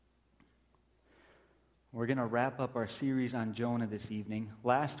We're going to wrap up our series on Jonah this evening.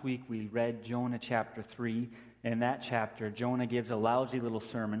 Last week we read Jonah chapter 3. In that chapter, Jonah gives a lousy little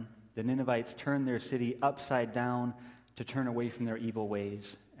sermon. The Ninevites turn their city upside down to turn away from their evil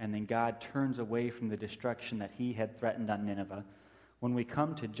ways. And then God turns away from the destruction that he had threatened on Nineveh. When we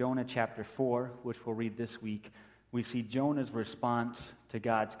come to Jonah chapter 4, which we'll read this week, we see Jonah's response to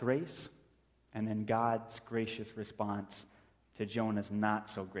God's grace, and then God's gracious response to Jonah's not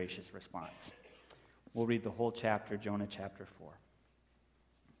so gracious response. We'll read the whole chapter, Jonah chapter 4.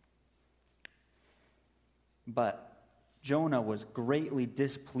 But Jonah was greatly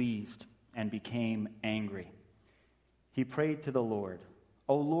displeased and became angry. He prayed to the Lord,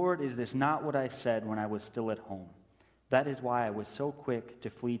 "O Lord, is this not what I said when I was still at home? That is why I was so quick to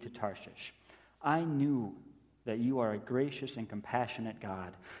flee to Tarshish. I knew that you are a gracious and compassionate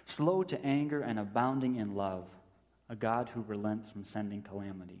God, slow to anger and abounding in love, a God who relents from sending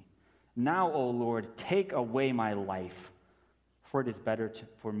calamity. Now, O Lord, take away my life, for it is better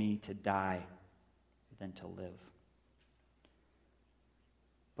for me to die than to live."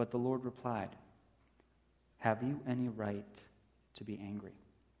 But the Lord replied, "Have you any right to be angry?"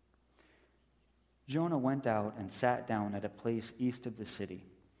 Jonah went out and sat down at a place east of the city.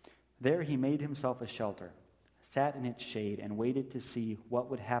 There he made himself a shelter, sat in its shade, and waited to see what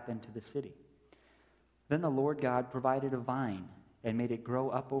would happen to the city. Then the Lord God provided a vine and made it grow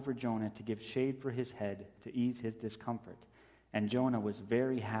up over Jonah to give shade for his head to ease his discomfort. And Jonah was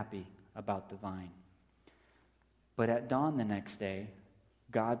very happy about the vine. But at dawn the next day,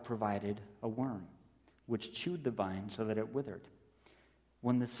 God provided a worm, which chewed the vine so that it withered.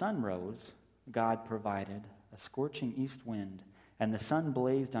 When the sun rose, God provided a scorching east wind, and the sun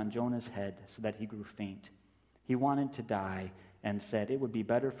blazed on Jonah's head so that he grew faint. He wanted to die and said, "It would be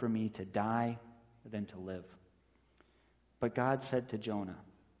better for me to die than to live." But God said to Jonah,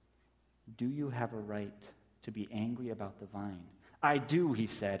 "Do you have a right to be angry about the vine?" "I do," he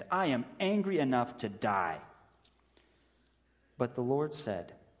said. "I am angry enough to die." But the Lord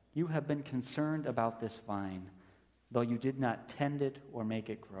said, "You have been concerned about this vine, though you did not tend it or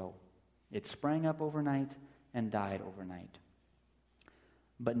make it grow. It sprang up overnight and died overnight.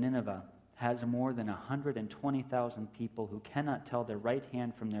 But Nineveh has more than 120,000 people who cannot tell their right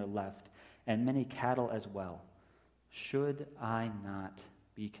hand from their left, and many cattle as well. Should I not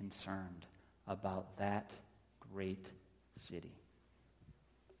be concerned about that great city?"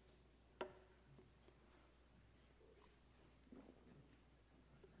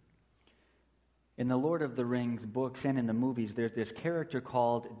 In the Lord of the Rings books and in the movies, there's this character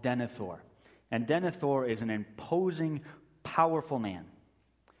called Denethor. And Denethor is an imposing, powerful man.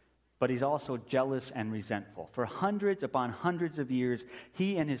 But he's also jealous and resentful. For hundreds upon hundreds of years,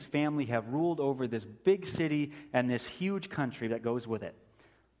 he and his family have ruled over this big city and this huge country that goes with it.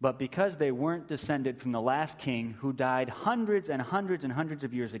 But because they weren't descended from the last king who died hundreds and hundreds and hundreds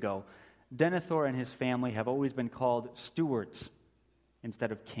of years ago, Denethor and his family have always been called stewards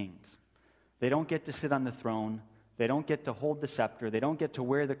instead of kings. They don't get to sit on the throne. They don't get to hold the scepter. They don't get to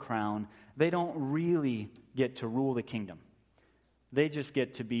wear the crown. They don't really get to rule the kingdom. They just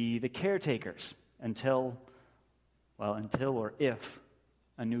get to be the caretakers until or if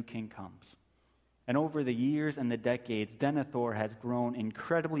a new king comes. And over the years and the decades, Denethor has grown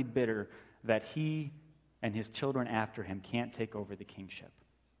incredibly bitter that he and his children after him can't take over the kingship.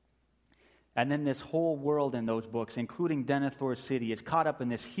 And then this whole world in those books, including Denethor's city, is caught up in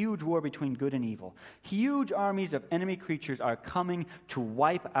this huge war between good and evil. Huge armies of enemy creatures are coming to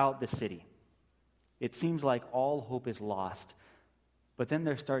wipe out the city. It seems like all hope is lost. But then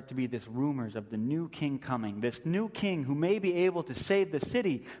there start to be these rumors of the new king coming, this new king who may be able to save the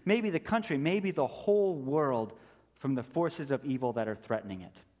city, maybe the country, maybe the whole world from the forces of evil that are threatening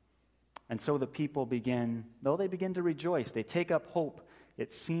it. And so the people begin to rejoice. They take up hope.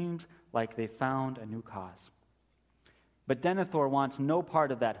 It seems like they found a new cause. But Denethor wants no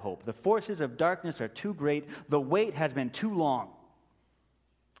part of that hope. The forces of darkness are too great. The wait has been too long.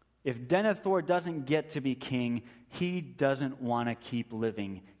 If Denethor doesn't get to be king, he doesn't want to keep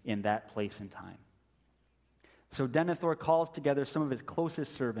living in that place and time. So Denethor calls together some of his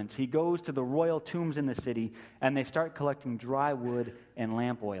closest servants. He goes to the royal tombs in the city, and they start collecting dry wood and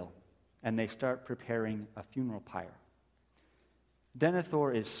lamp oil, and they start preparing a funeral pyre.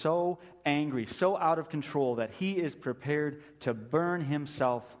 Denethor is so angry, so out of control, that he is prepared to burn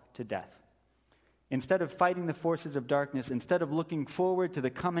himself to death. Instead of fighting the forces of darkness, instead of looking forward to the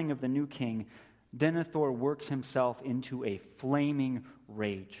coming of the new king, Denethor works himself into a flaming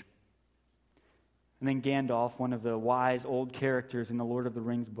rage. And then Gandalf, one of the wise old characters in the Lord of the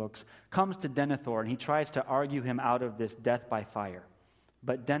Rings books, comes to Denethor and he tries to argue him out of this death by fire.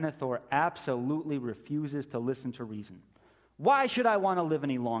 But Denethor absolutely refuses to listen to reason. Why should I want to live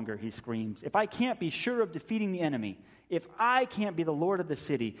any longer, he screams, if I can't be sure of defeating the enemy, if I can't be the lord of the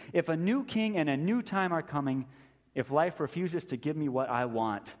city, if a new king and a new time are coming, if life refuses to give me what I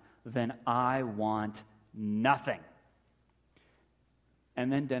want, then I want nothing.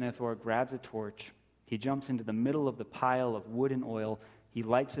 And then Denethor grabs a torch. He jumps into the middle of the pile of wood and oil. He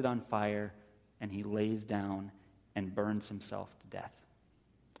lights it on fire, and he lays down and burns himself to death.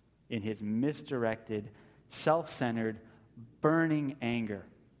 In his misdirected, self-centered, burning anger,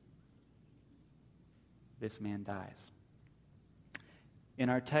 this man dies. In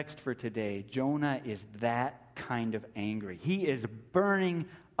our text for today, Jonah is that kind of angry. He is burning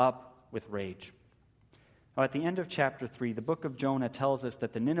up with rage. Now, at the end of chapter 3, the book of Jonah tells us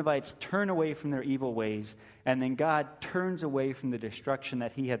that the Ninevites turn away from their evil ways, and then God turns away from the destruction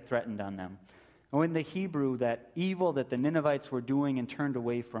that he had threatened on them. And in the Hebrew, that evil that the Ninevites were doing and turned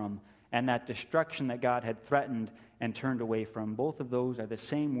away from, and that destruction that God had threatened and turned away from, both of those are the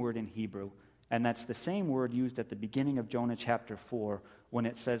same word in Hebrew. And that's the same word used at the beginning of Jonah chapter 4 when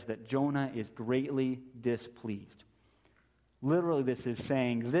it says that Jonah is greatly displeased. Literally, this is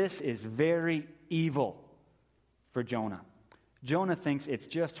saying this is very evil for Jonah. Jonah thinks it's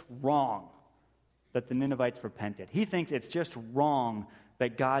just wrong that the Ninevites repented. He thinks it's just wrong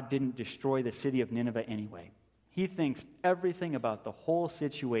that God didn't destroy the city of Nineveh anyway. He thinks everything about the whole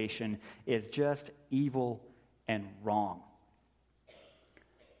situation is just evil and wrong.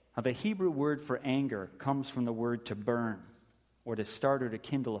 Now, the Hebrew word for anger comes from the word to burn, or to start or to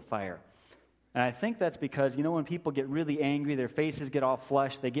kindle a fire. And I think that's because, when people get really angry, their faces get all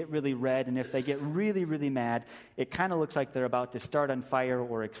flushed, they get really red, and if they get really, really mad, it kind of looks like they're about to start on fire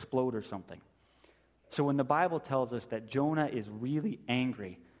or explode or something. So when the Bible tells us that Jonah is really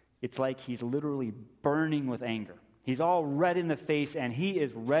angry, it's like he's literally burning with anger. He's all red in the face, and he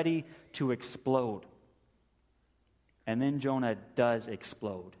is ready to explode. And then Jonah does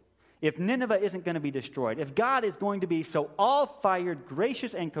explode. If Nineveh isn't going to be destroyed, if God is going to be so all-fired,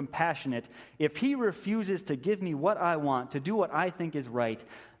 gracious, and compassionate, if he refuses to give me what I want, to do what I think is right,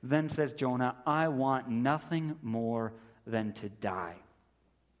 then, says Jonah, I want nothing more than to die.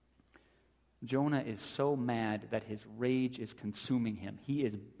 Jonah is so mad that his rage is consuming him. He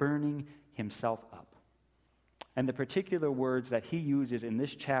is burning himself up. And the particular words that he uses in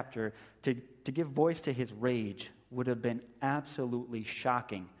this chapter to give voice to his rage would have been absolutely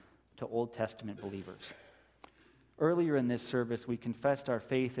shocking to Old Testament believers. Earlier in this service, we confessed our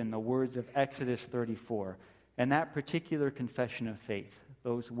faith in the words of Exodus 34, and that particular confession of faith,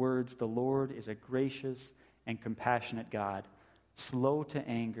 those words, the Lord is a gracious and compassionate God, slow to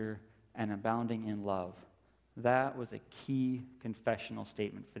anger and abounding in love. That was a key confessional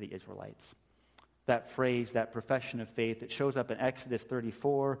statement for the Israelites. That phrase, that profession of faith, that shows up in Exodus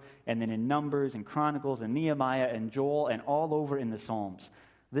 34, and then in Numbers and Chronicles and Nehemiah and Joel and all over in the Psalms.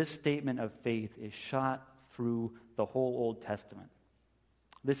 This statement of faith is shot through the whole Old Testament.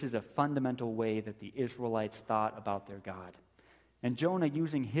 This is a fundamental way that the Israelites thought about their God. And Jonah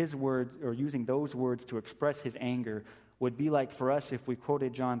using his words, or using those words to express his anger, would be like for us if we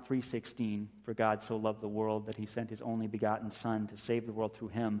quoted John 3:16, for God so loved the world that he sent his only begotten Son to save the world through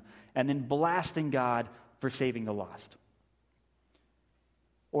him, and then blasting God for saving the lost.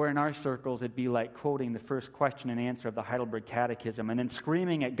 Or in our circles, it'd be like quoting the first question and answer of the Heidelberg Catechism and then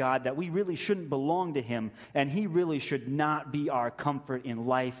screaming at God that we really shouldn't belong to him and he really should not be our comfort in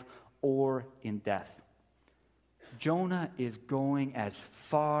life or in death. Jonah is going as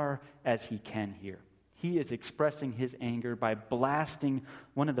far as he can here. He is expressing his anger by blasting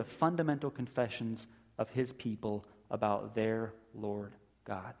one of the fundamental confessions of his people about their Lord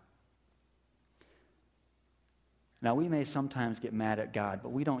God. Now, we may sometimes get mad at God,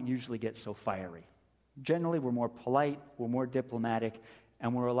 but we don't usually get so fiery. Generally, we're more polite, we're more diplomatic,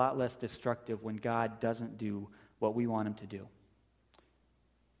 and we're a lot less destructive when God doesn't do what we want him to do.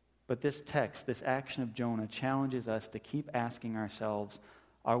 But this text, this action of Jonah, challenges us to keep asking ourselves,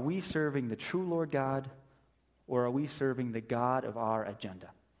 are we serving the true Lord God, or are we serving the God of our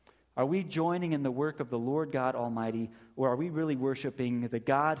agenda? Are we joining in the work of the Lord God Almighty, or are we really worshiping the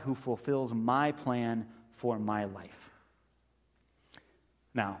God who fulfills my plan for my life?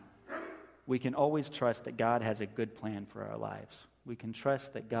 Now, we can always trust that God has a good plan for our lives. We can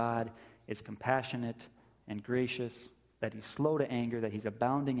trust that God is compassionate and gracious, that he's slow to anger, that he's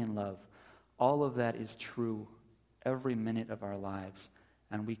abounding in love. All of that is true every minute of our lives,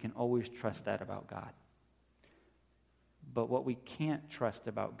 and we can always trust that about God. But what we can't trust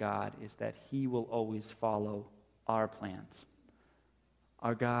about God is that he will always follow our plans.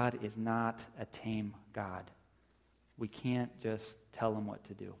 Our God is not a tame God. we can't just tell him what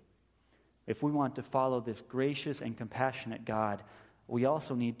to do. If we want to follow this gracious and compassionate God, we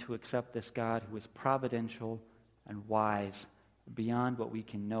also need to accept this God who is providential and wise beyond what we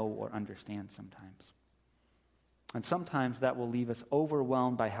can know or understand sometimes. And sometimes that will leave us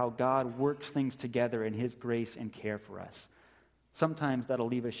overwhelmed by how God works things together in his grace and care for us. Sometimes that'll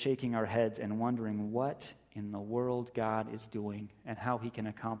leave us shaking our heads and wondering what in the world God is doing and how he can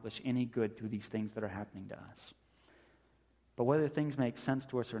accomplish any good through these things that are happening to us. But whether things make sense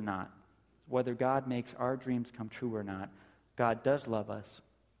to us or not, whether God makes our dreams come true or not, God does love us,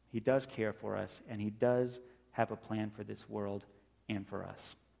 he does care for us, and he does have a plan for this world and for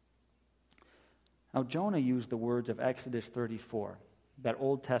us. Now, Jonah used the words of Exodus 34, that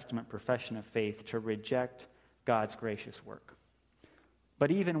Old Testament profession of faith, to reject God's gracious work.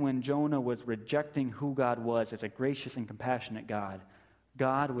 But even when Jonah was rejecting who God was as a gracious and compassionate God,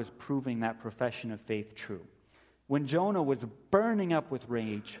 God was proving that profession of faith true. When Jonah was burning up with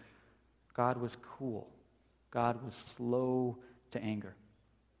rage, God was cool. God was slow to anger.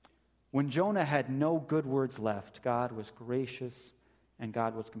 When Jonah had no good words left, God was gracious and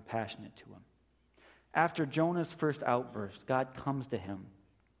God was compassionate to him. After Jonah's first outburst, God comes to him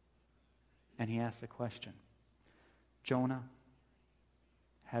and he asks a question. Jonah,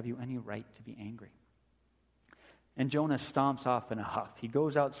 have you any right to be angry? And Jonah stomps off in a huff. He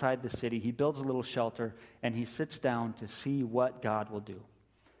goes outside the city, he builds a little shelter, and he sits down to see what God will do.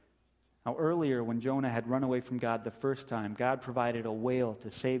 Now, earlier, when Jonah had run away from God the first time, God provided a whale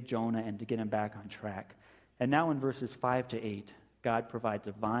to save Jonah and to get him back on track. And now in verses 5 to 8, God provides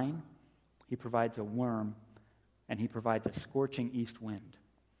a vine, he provides a worm, and he provides a scorching east wind.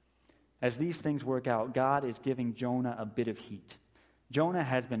 As these things work out, God is giving Jonah a bit of heat. Jonah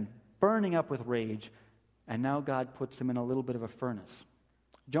has been burning up with rage, and now God puts him in a little bit of a furnace.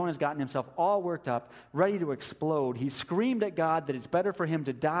 Jonah's gotten himself all worked up, ready to explode. He screamed at God that it's better for him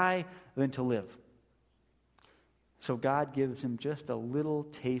to die than to live. So God gives him just a little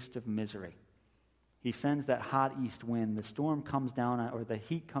taste of misery. He sends that hot east wind. The storm comes down, or the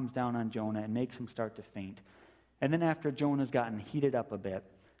heat comes down on Jonah and makes him start to faint. And then after Jonah's gotten heated up a bit,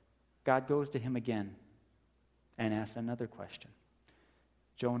 God goes to him again and asks another question.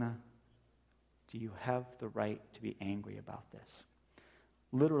 Jonah, do you have the right to be angry about this?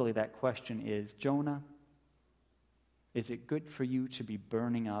 Literally, that question is, Jonah, is it good for you to be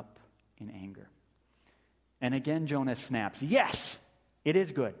burning up in anger? And again, Jonah snaps, yes, it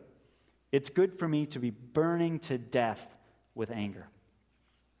is good. It's good for me to be burning to death with anger.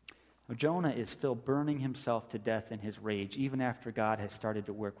 Now, Jonah is still burning himself to death in his rage, even after God has started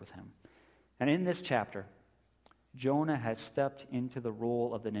to work with him. And in this chapter, Jonah has stepped into the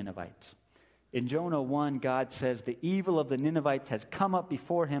role of the Ninevites. In Jonah 1, God says the evil of the Ninevites has come up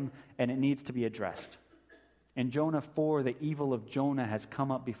before him and it needs to be addressed. In Jonah 4, the evil of Jonah has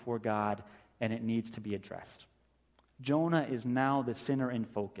come up before God and it needs to be addressed. Jonah is now the sinner in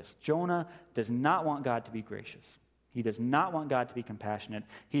focus. Jonah does not want God to be gracious. He does not want God to be compassionate.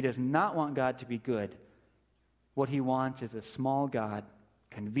 He does not want God to be good. What he wants is a small God,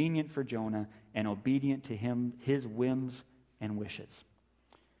 convenient for Jonah and obedient to him, his whims and wishes.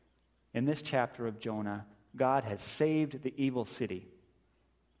 In this chapter of Jonah, God has saved the evil city,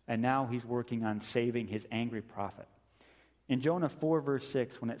 and now he's working on saving his angry prophet. In Jonah 4, verse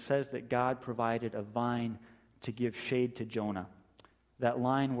 6, when it says that God provided a vine to give shade to Jonah, that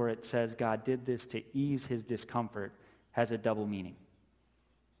line where it says God did this to ease his discomfort has a double meaning.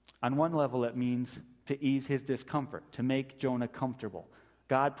 On one level, it means to ease his discomfort, to make Jonah comfortable.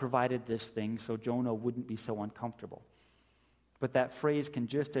 God provided this thing so Jonah wouldn't be so uncomfortable. But that phrase can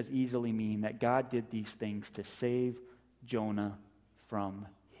just as easily mean that God did these things to save Jonah from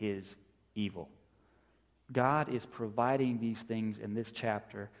his evil. God is providing these things in this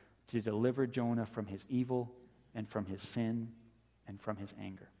chapter to deliver Jonah from his evil and from his sin and from his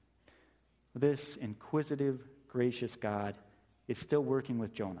anger. This inquisitive, gracious God is still working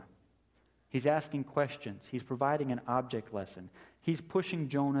with Jonah. He's asking questions. He's providing an object lesson. He's pushing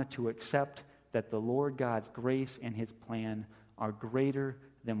Jonah to accept that the Lord God's grace and his plan are greater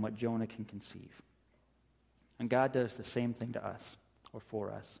than what Jonah can conceive. And God does the same thing to us, or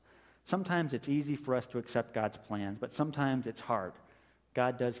for us. Sometimes it's easy for us to accept God's plans, but sometimes it's hard.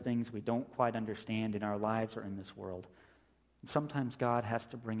 God does things we don't quite understand in our lives or in this world. And sometimes God has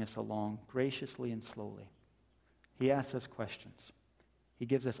to bring us along graciously and slowly. He asks us questions. He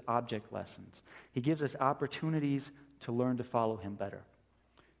gives us object lessons. He gives us opportunities to learn to follow him better.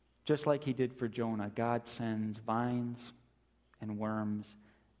 Just like he did for Jonah, God sends vines and worms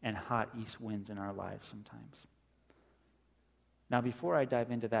and hot east winds in our lives sometimes. Now, before I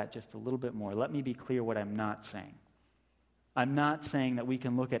dive into that just a little bit more, let me be clear what I'm not saying. I'm not saying that we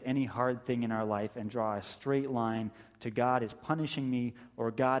can look at any hard thing in our life and draw a straight line to God is punishing me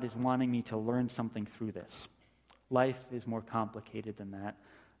or God is wanting me to learn something through this. Life is more complicated than that.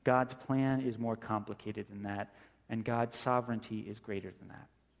 God's plan is more complicated than that, and God's sovereignty is greater than that.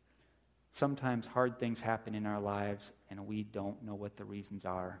 Sometimes hard things happen in our lives, and we don't know what the reasons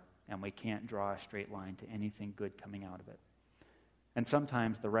are, and we can't draw a straight line to anything good coming out of it. And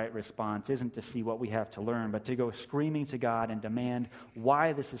sometimes the right response isn't to see what we have to learn, but to go screaming to God and demand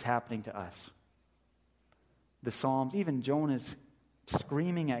why this is happening to us. The Psalms, even Jonah's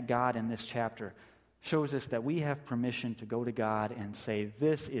screaming at God in this chapter, shows us that we have permission to go to God and say,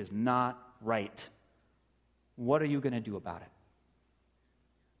 this is not right. What are you going to do about it?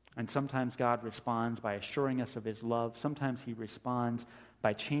 And sometimes God responds by assuring us of his love. Sometimes he responds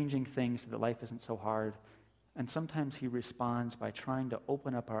by changing things so that life isn't so hard. And sometimes he responds by trying to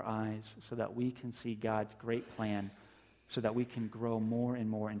open up our eyes so that we can see God's great plan, so that we can grow more and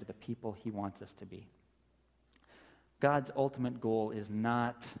more into the people he wants us to be. God's ultimate goal is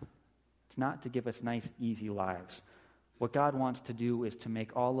not to give us nice, easy lives. What God wants to do is to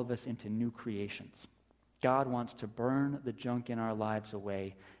make all of us into new creations. God wants to burn the junk in our lives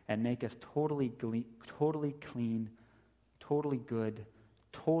away and make us totally clean, totally good,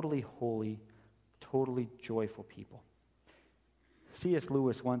 totally holy, totally joyful people. C.S.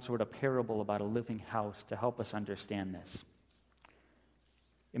 Lewis once wrote a parable about a living house to help us understand this.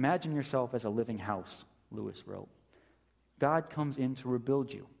 Imagine yourself as a living house, Lewis wrote. God comes in to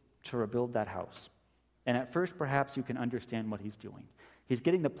rebuild you, to rebuild that house. And at first, perhaps you can understand what he's doing. He's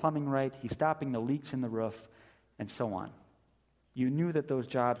getting the plumbing right, he's stopping the leaks in the roof, and so on. You knew that those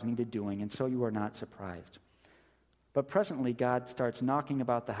jobs needed doing, and so you are not surprised. But presently, God starts knocking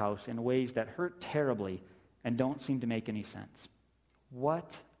about the house in ways that hurt terribly and don't seem to make any sense.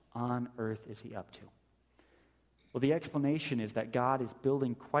 What on earth is he up to? Well, the explanation is that God is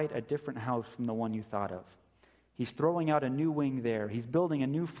building quite a different house from the one you thought of. He's throwing out a new wing there. He's building a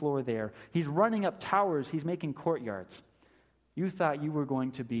new floor there. He's running up towers. He's making courtyards. You thought you were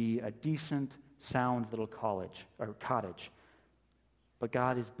going to be a decent, sound little cottage. But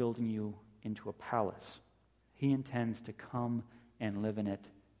God is building you into a palace. He intends to come and live in it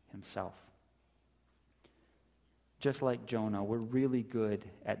himself. Just like Jonah, we're really good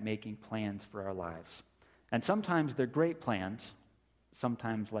at making plans for our lives. And sometimes they're great plans.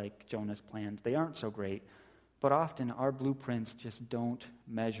 Sometimes, like Jonah's plans, they aren't so great. But often our blueprints just don't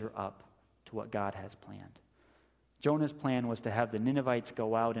measure up to what God has planned. Jonah's plan was to have the Ninevites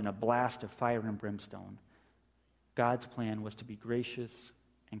go out in a blast of fire and brimstone. God's plan was to be gracious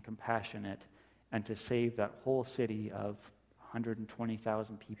and compassionate and to save that whole city of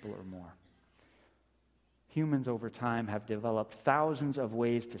 120,000 people or more. Humans over time have developed thousands of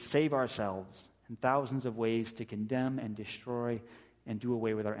ways to save ourselves and thousands of ways to condemn and destroy and do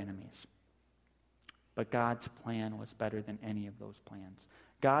away with our enemies. But God's plan was better than any of those plans.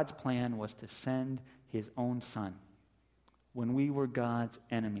 God's plan was to send his own Son. When we were God's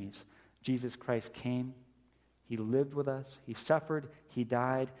enemies, Jesus Christ came, he lived with us, he suffered, he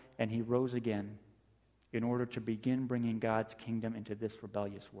died, and he rose again in order to begin bringing God's kingdom into this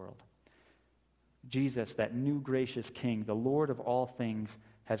rebellious world. Jesus, that new gracious King, the Lord of all things,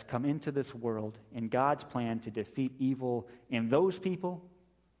 has come into this world in God's plan to defeat evil in those people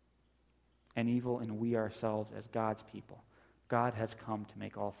and evil in we ourselves as God's people. God has come to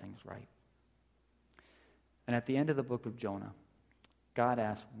make all things right. And at the end of the book of Jonah, God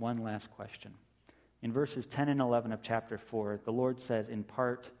asks one last question. In verses 10 and 11 of chapter 4, the Lord says in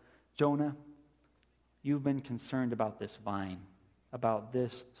part, Jonah, you've been concerned about this vine, about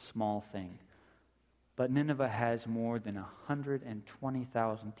this small thing. But Nineveh has more than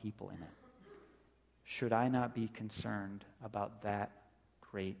 120,000 people in it. Should I not be concerned about that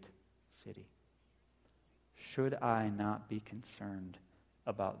great city? Should I not be concerned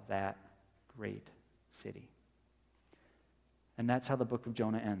about that great city? And that's how the book of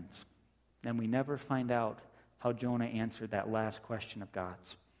Jonah ends. And we never find out how Jonah answered that last question of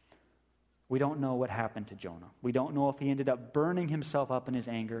God's. We don't know what happened to Jonah. We don't know if he ended up burning himself up in his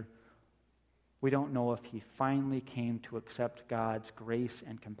anger. We don't know if he finally came to accept God's grace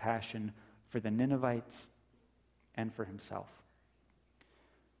and compassion for the Ninevites and for himself.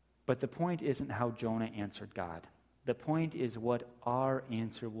 But the point isn't how Jonah answered God. The point is what our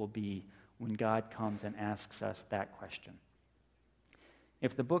answer will be when God comes and asks us that question.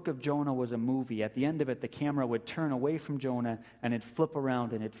 If the book of Jonah was a movie, at the end of it, the camera would turn away from Jonah and it'd flip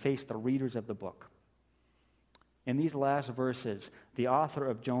around and it'd face the readers of the book. In these last verses, the author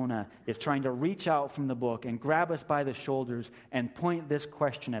of Jonah is trying to reach out from the book and grab us by the shoulders and point this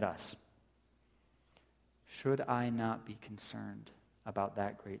question at us. should I not be concerned about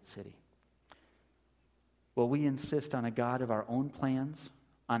that great city? Will we insist on a God of our own plans,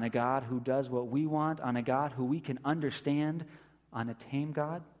 on a God who does what we want, on a God who we can understand, on a tame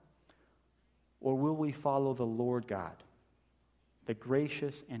God? Or will we follow the Lord God, the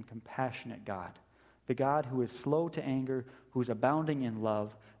gracious and compassionate God, the God who is slow to anger, who is abounding in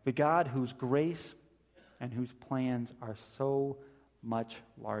love, the God whose grace and whose plans are so much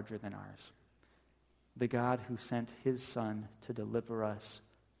larger than ours, the God who sent his Son to deliver us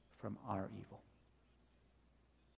from our evil?